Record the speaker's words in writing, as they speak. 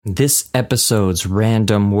This episode's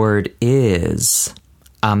random word is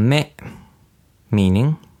ame,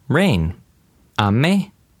 meaning rain.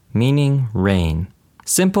 Ame, meaning rain.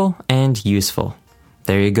 Simple and useful.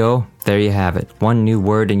 There you go. There you have it. One new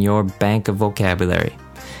word in your bank of vocabulary.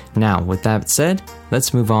 Now, with that said,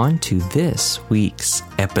 let's move on to this week's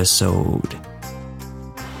episode.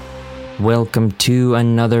 Welcome to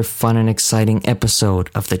another fun and exciting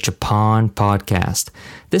episode of the Japan Podcast.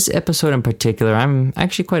 This episode in particular, I'm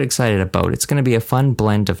actually quite excited about. It's going to be a fun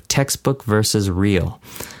blend of textbook versus real.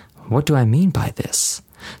 What do I mean by this?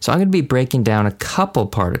 So I'm going to be breaking down a couple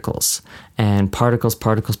particles. And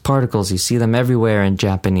particles, you see them everywhere in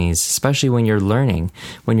Japanese, especially when you're learning.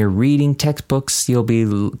 When you're reading textbooks, you'll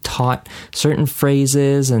be taught certain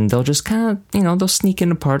phrases and they'll just kind of, they'll sneak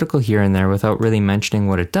in a particle here and there without really mentioning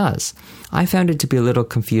what it does. I found it to be a little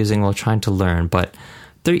confusing while trying to learn, but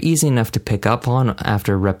they're easy enough to pick up on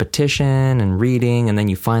after repetition and reading, and then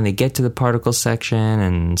you finally get to the particle section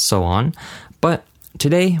and so on. But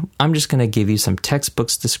today, I'm just going to give you some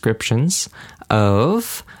textbooks descriptions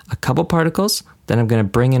of a couple particles. Then I'm going to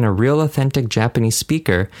bring in a real authentic Japanese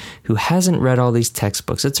speaker who hasn't read all these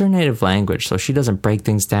textbooks. It's her native language, so she doesn't break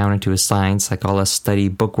things down into a science like all us study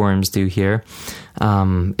bookworms do here.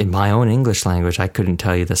 In my own English language, I couldn't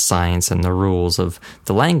tell you the science and the rules of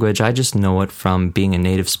the language. I just know it from being a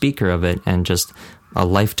native speaker of it and just a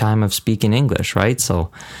lifetime of speaking English, right? So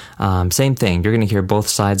same thing. You're going to hear both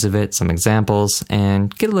sides of it, some examples,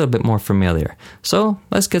 and get a little bit more familiar. So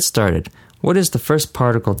let's get started. What is the first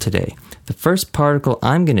particle today? The first particle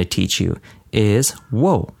I'm going to teach you is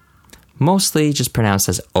wo, mostly just pronounced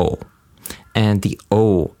as o. And the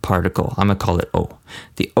o particle, I'm going to call it o.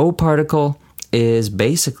 The o particle is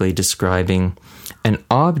basically describing an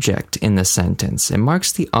object in the sentence. It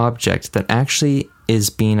marks the object that actually is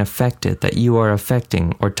being affected, that you are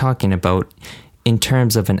affecting or talking about in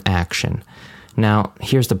terms of an action. Now,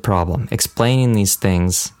 here's the problem. Explaining these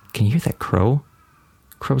things, can you hear that crow?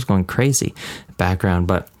 Crow's going crazy background,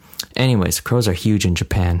 but anyways, crows are huge in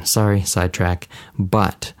Japan. Sorry, sidetrack.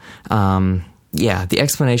 But the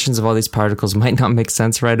explanations of all these particles might not make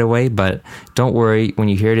sense right away, but don't worry, when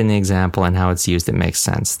you hear it in the example and how it's used, it makes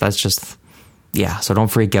sense. That's just, so don't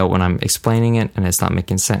freak out when I'm explaining it and it's not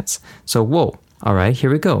making sense. So, whoa. All right,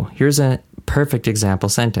 here we go. Here's a perfect example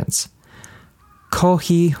sentence.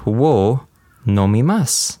 Kohi wo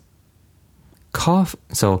nomimasu.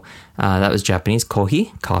 So that was Japanese.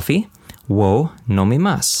 Kohi, coffee. Wo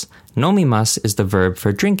nomimasu. Nomimasu is the verb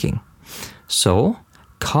for drinking. So,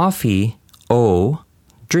 coffee, o,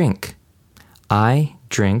 drink. I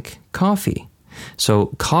drink coffee. So,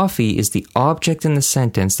 coffee is the object in the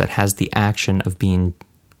sentence that has the action of being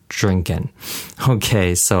drinking.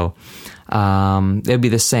 Okay, so it would be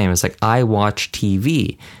the same. It's like I watch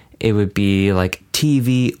TV. It would be like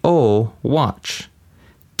TV o watch.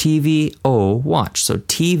 TV o watch. So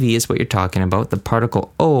TV is what you're talking about. The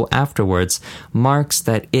particle o afterwards marks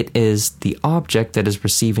that it is the object that is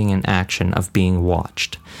receiving an action of being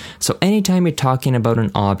watched. So anytime you're talking about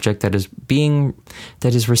an object that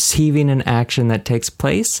is receiving an action that takes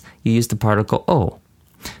place, you use the particle o.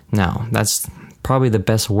 Now, that's probably the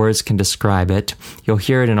best words can describe it. You'll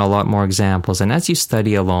hear it in a lot more examples. And as you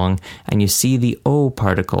study along and you see the O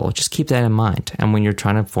particle, just keep that in mind. And when you're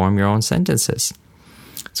trying to form your own sentences.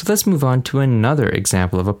 So let's move on to another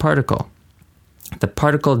example of a particle. The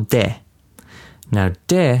particle de. Now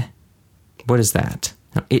de, what is that?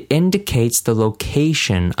 Now, it indicates the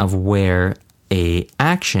location of where a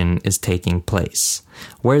action is taking place,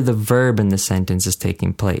 where the verb in the sentence is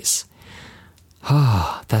taking place.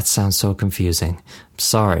 That sounds so confusing.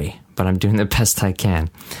 Sorry, but I'm doing the best I can.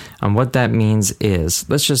 And what that means is,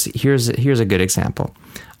 here's a good example.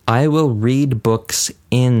 I will read books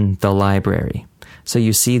in the library. So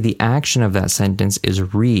you see the action of that sentence is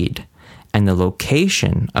read, and the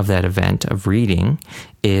location of that event of reading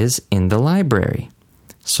is in the library.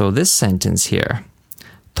 So this sentence here,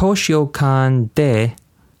 Toshiokan de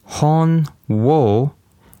hon wo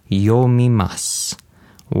yomimasu.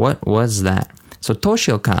 What was that? So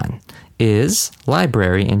Toshiokan is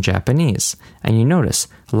library in Japanese. And you notice,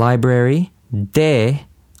 library de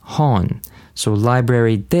hon. So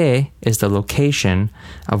library de is the location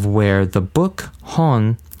of where the book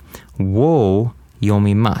hon wo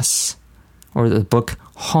yomimasu. Or the book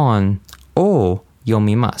hon o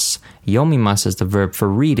yomimasu. Yomimasu is the verb for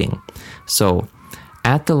reading. So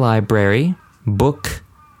at the library, book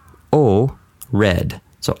o read.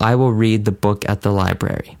 So I will read the book at the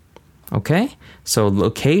library. Okay? So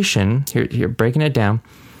location, here breaking it down.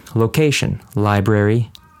 Location,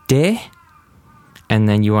 library, de, and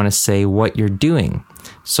then you want to say what you're doing.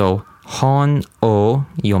 So Hon o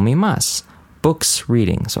yomimasu. Books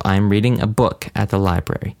reading. So I'm reading a book at the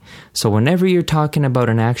library. So whenever you're talking about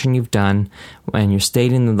an action you've done and you're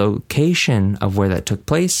stating the location of where that took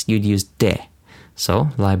place, you'd use de. So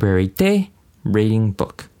library de, reading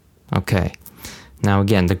book. Okay. Now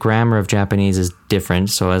again, the grammar of Japanese is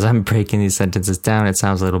different. So as I'm breaking these sentences down, it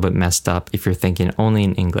sounds a little bit messed up if you're thinking only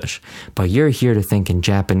in English. But you're here to think in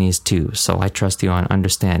Japanese too. So I trust you on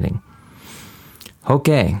understanding.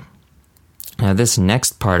 Okay. Now this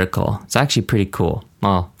next particle, it's actually pretty cool.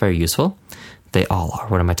 Well, very useful. They all are.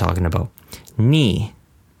 What am I talking about? Ni.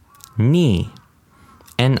 Ni.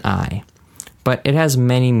 N-I. But it has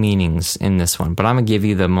many meanings in this one. But I'm going to give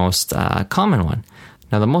you the most common one.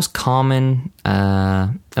 Now the most common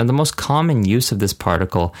use of this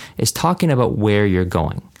particle is talking about where you're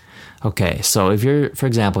going. Okay, so if you're, for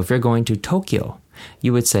example, if you're going to Tokyo,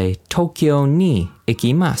 you would say Tokyo ni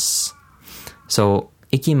ikimasu. So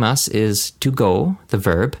ikimasu is to go, the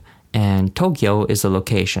verb, and Tokyo is the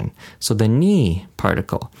location. So the ni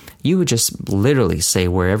particle, you would just literally say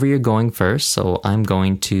wherever you're going first. So I'm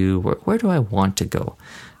going to, where do I want to go?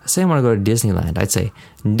 Say I want to go to Disneyland. I'd say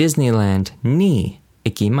Disneyland ni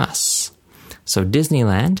ikimasu. So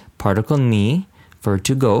Disneyland, particle ni for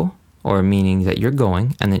to go, or meaning that you're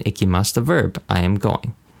going, and then ikimasu, the verb, I am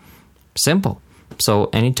going. Simple. So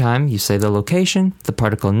anytime you say the location, the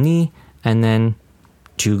particle ni, and then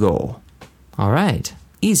to go. All right,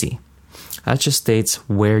 easy. That just states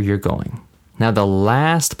where you're going. Now the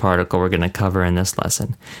last particle we're going to cover in this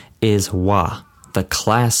lesson is wa, the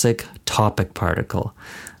classic topic particle.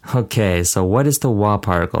 Okay, so what is the wa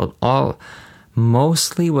particle? What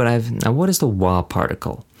is the wa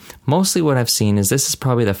particle? Mostly what I've seen is this is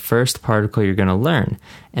probably the first particle you're going to learn.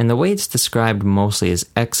 And the way it's described mostly is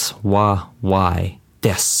x, wa, y,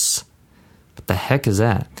 des. What the heck is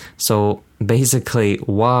that? So basically,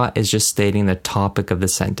 wa is just stating the topic of the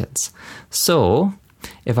sentence. So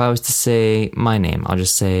if I was to say my name, I'll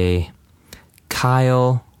just say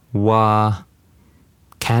Kyle wa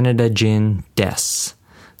Canada Jin des.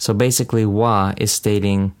 So basically, wa is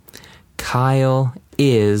stating Kyle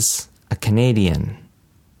is a Canadian.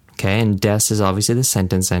 Okay, and des is obviously the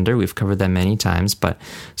sentence ender. We've covered that many times. But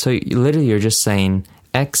so literally you're just saying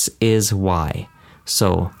X is Y.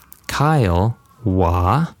 So Kyle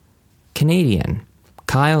wa Canadian.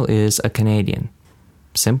 Kyle is a Canadian.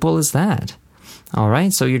 Simple as that. All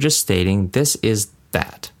right, so you're just stating this is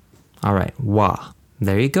that. All right, wa.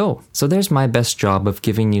 There you go. So there's my best job of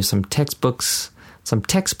giving you some textbook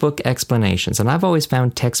explanations. And I've always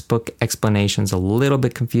found textbook explanations a little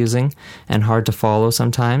bit confusing and hard to follow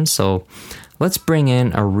sometimes. So let's bring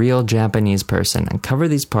in a real Japanese person and cover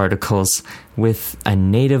these particles with a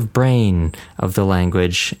native brain of the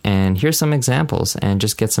language. And here's some examples and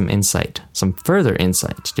just get some insight, some further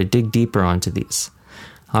insight to dig deeper onto these.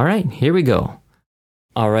 All right, here we go.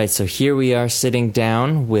 All right, so here we are sitting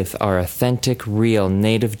down with our authentic, real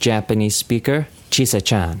native Japanese speaker,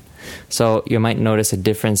 Chisa-chan. So you might notice a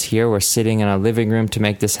difference here. We're sitting in our living room to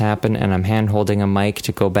make this happen, and I'm hand-holding a mic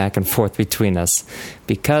to go back and forth between us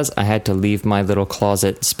because I had to leave my little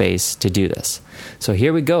closet space to do this. So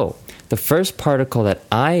here we go. The first particle that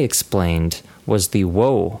I explained was the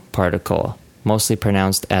wo particle, mostly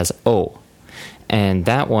pronounced as o. And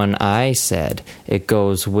that one I said, it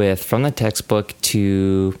goes with, from the textbook,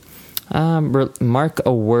 to mark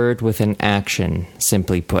a word with an action,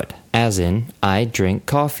 simply put, as in, I drink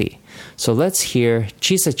coffee. So let's hear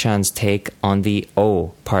Chisa-chan's take on the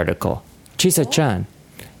O particle. Chisa-chan,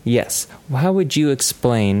 yes, how would you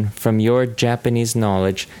explain from your Japanese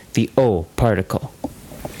knowledge the O particle?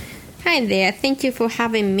 Hi there, thank you for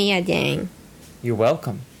having me again. You're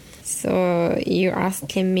welcome. So you're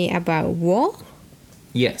asking me about wo?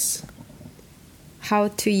 Yes. How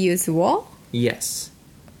to use wo? Yes.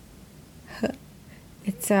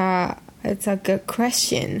 It's a good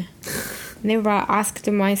question. Never asked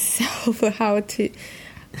myself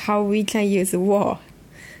how we can use wo.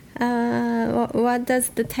 What does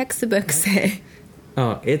the textbook say?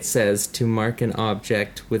 Oh, it says to mark an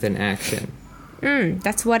object with an action.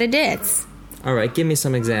 That's what it is. All right, give me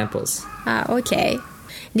some examples. Okay.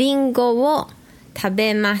 リンゴを食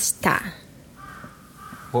べました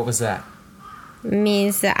What was that?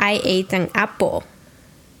 Means I ate an apple.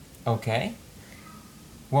 Okay.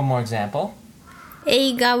 One more example.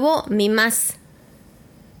 映画を見ます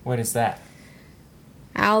What is that?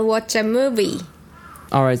 I'll watch a movie.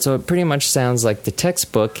 All right, so it pretty much sounds like the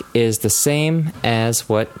textbook is the same as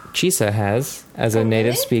what Chisa has as a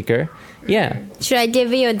native speaker. Yeah. Should I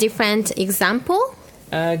give you a different example?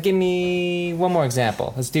 Give me one more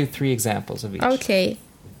example. Let's do 3 examples of each. Okay.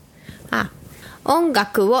 音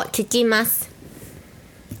楽を聴きます。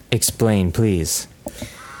 Explain, please.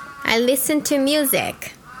 I listen to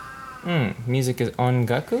music. Music is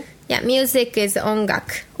ongaku? Yeah, music is 音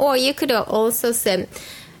楽. Or you could also say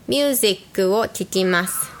ミュージックを聴きま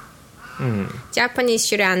す。Japanese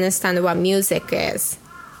should understand what music is.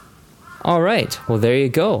 All right. Well, there you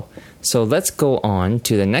go. So let's go on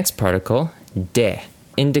to the next particle, de.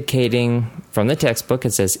 Indicating, from the textbook,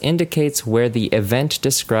 it says, indicates where the event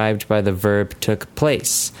described by the verb took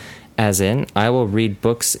place. As in, I will read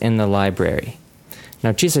books in the library.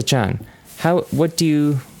 Now, Chisa-chan, what do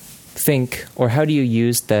you think, or how do you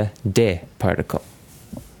use the de particle?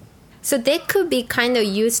 So they could be kind of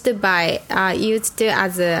used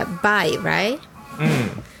as a by, right?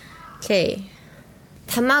 Okay.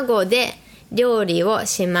 卵で料理を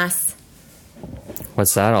します。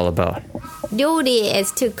 What's that all about? 料理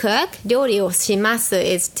is to cook. 料理をします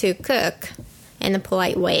is to cook in a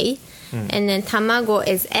polite way. And then 卵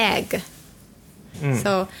is egg.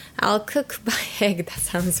 So I'll cook by egg. That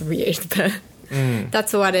sounds weird, but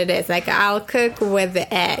that's what it is. Like I'll cook with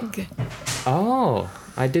the egg. Oh,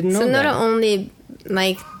 I didn't know so that. So not only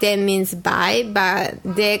like they means by, but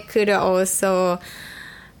they could also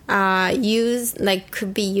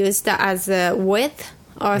could be used as a with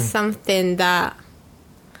or something that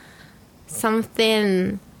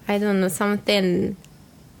I don't know, something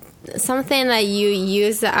that you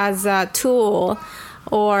use as a tool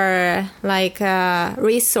or like a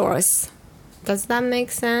resource. Does that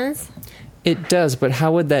make sense? It does, but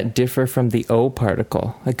how would that differ from the O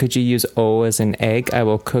particle? Like, could you use O as an egg? I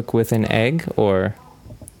will cook with an egg, or?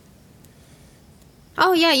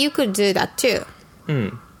 Oh yeah, you could do that too.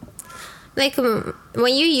 Like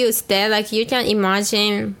when you use that, like you can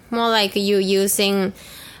imagine more like you using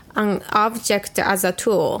an object as a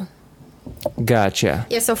tool. Gotcha.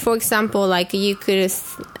 Yeah. So for example, like you could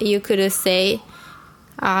say,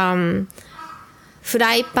 フ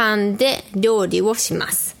ライパンで料理をし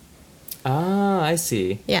ます。 Ah, I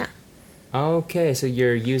see. Yeah. Okay, so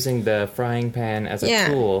you're using the frying pan as a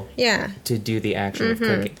tool to do the action of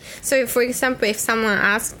cooking. So, for example, if someone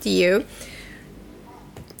asked you,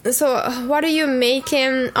 so what are you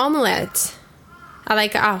making omelette?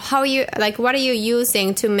 Like, what are you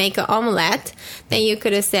using to make an omelette? Then you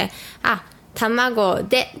could say, 卵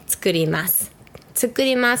で作ります。作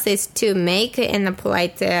ります is to make in a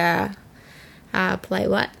polite, polite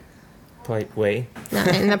what? Polite way? No,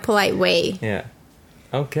 in a polite way. Yeah.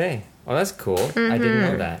 Okay. Well, that's cool. I didn't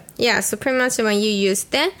know that. Yeah, so pretty much when you use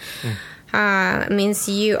that, means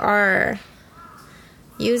you are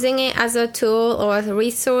using it as a tool or a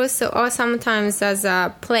resource or sometimes as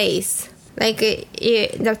a place. Like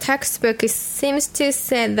the textbook seems to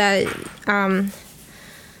say that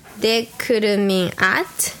they could mean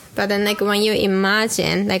at, but then like when you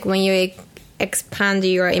imagine, like when you expand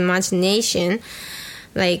your imagination,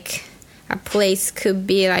 like a place could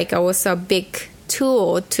be like also a big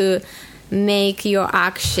tool to make your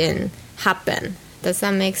action happen. Does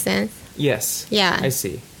that make sense? Yes. Yeah. I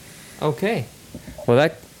see. Okay. Well,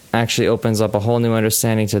 that actually opens up a whole new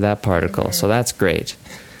understanding to that particle, so that's great.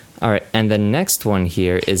 All right, and the next one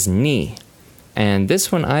here is ni. And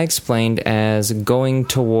this one I explained as going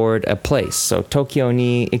toward a place. So, Tokyo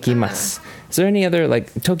ni ikimasu. Is there any other,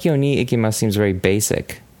 like, Tokyo ni ikimasu seems very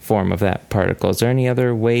basic form of that particle. Is there any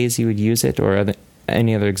other ways you would use it or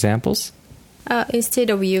any other examples? Instead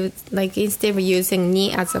of using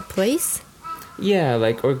ni as a place? Yeah,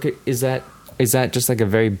 like, or is that just like a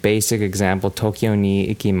very basic example, Tokyo ni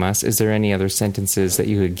ikimasu? Is there any other sentences that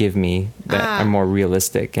you could give me that are more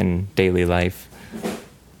realistic in daily life?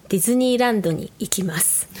 ディズニーランドに行きま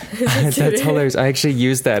す。 That's hilarious. I actually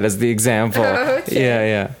used that as the example. Okay.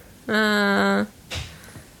 Yeah.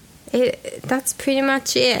 That's pretty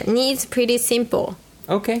much it. Ni is pretty simple.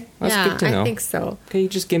 Okay, that's good to know. I think so. Can you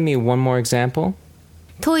just give me one more example?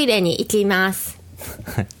 トイレに行きます。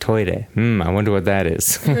 Toire. I wonder what that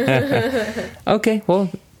is. Okay, well,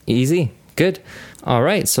 easy. Good. All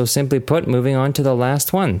right, so simply put, moving on to the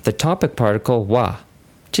last one, the topic particle wa.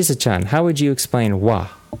 Chisa-chan, how would you explain wa?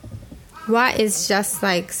 Wa is just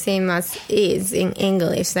like same as is in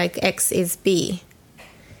English, like X is B.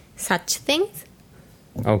 Such things?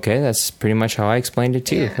 Okay, that's pretty much how I explained it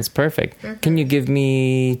too. Yeah. That's perfect. Can you give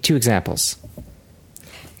me 2 examples?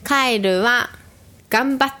 カエルは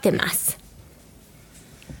頑張ってます。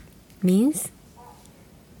Means?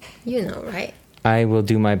 You know, right? I will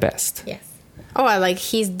do my best. Yes. Oh, like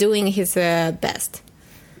he's doing his best.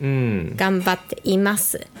 頑張っていま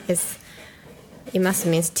す is います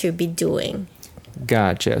means to be doing.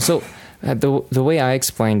 Gotcha. So the way I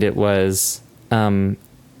explained it was,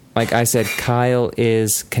 like I said, Kyle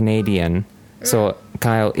is Canadian, So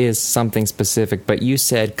Kyle is something specific, but you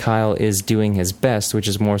said Kyle is doing his best, which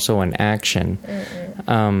is more so an action.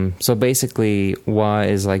 So basically, wa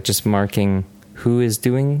is like just marking who is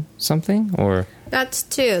doing something, or? That's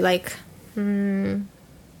true. Like, when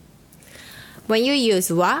you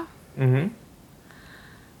use wa,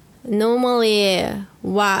 normally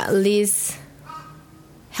wa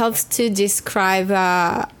helps to describe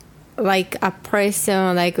like a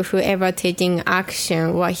person, like whoever taking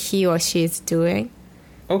action, what he or she is doing.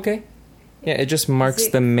 Okay. Yeah, it just marks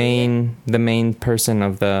the main person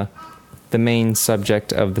of the main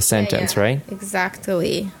subject of the sentence, right?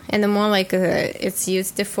 Exactly. And more like it's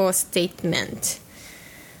used for statement.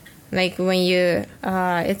 Like when you,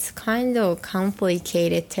 it's kind of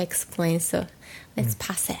complicated to explain, so let's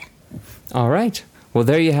pass it. All right. Well,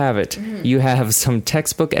 there you have it. You have some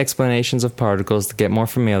textbook explanations of particles to get more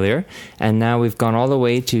familiar. And now we've gone all the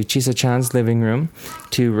way to Chisa-chan's living room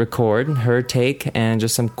to record her take and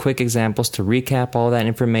just some quick examples to recap all that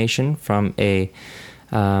information from a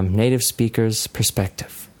native speaker's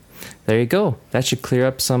perspective. There you go. That should clear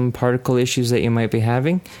up some particle issues that you might be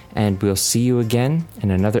having. And we'll see you again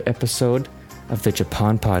in another episode of the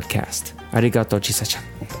Japan Podcast. Arigato, Chisa-chan.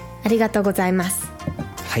 ありがとうございます。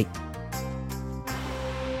はい。